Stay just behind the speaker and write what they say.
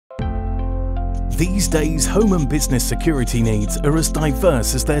These days, home and business security needs are as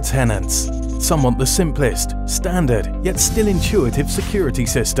diverse as their tenants. Some want the simplest, standard, yet still intuitive security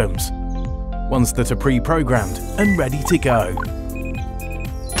systems. Ones that are pre-programmed and ready to go.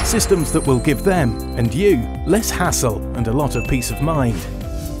 Systems that will give them and you less hassle and a lot of peace of mind.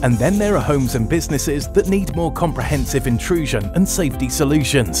 And then there are homes and businesses that need more comprehensive intrusion and safety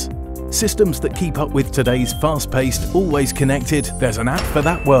solutions. Systems that keep up with today's fast-paced, always connected, there's an app for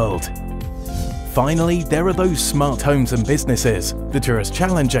that world. Finally, there are those smart homes and businesses that are as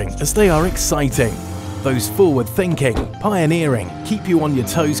challenging as they are exciting. Those forward-thinking, pioneering, keep you on your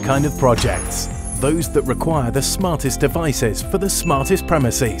toes kind of projects. Those that require the smartest devices for the smartest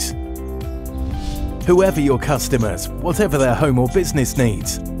premises. Whoever your customers, whatever their home or business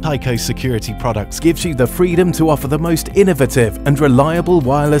needs, Tyco Security Products gives you the freedom to offer the most innovative and reliable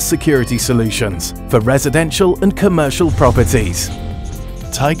wireless security solutions for residential and commercial properties.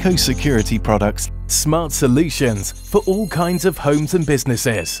 Tyco Security Products, smart solutions for all kinds of homes and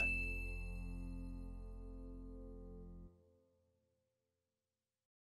businesses.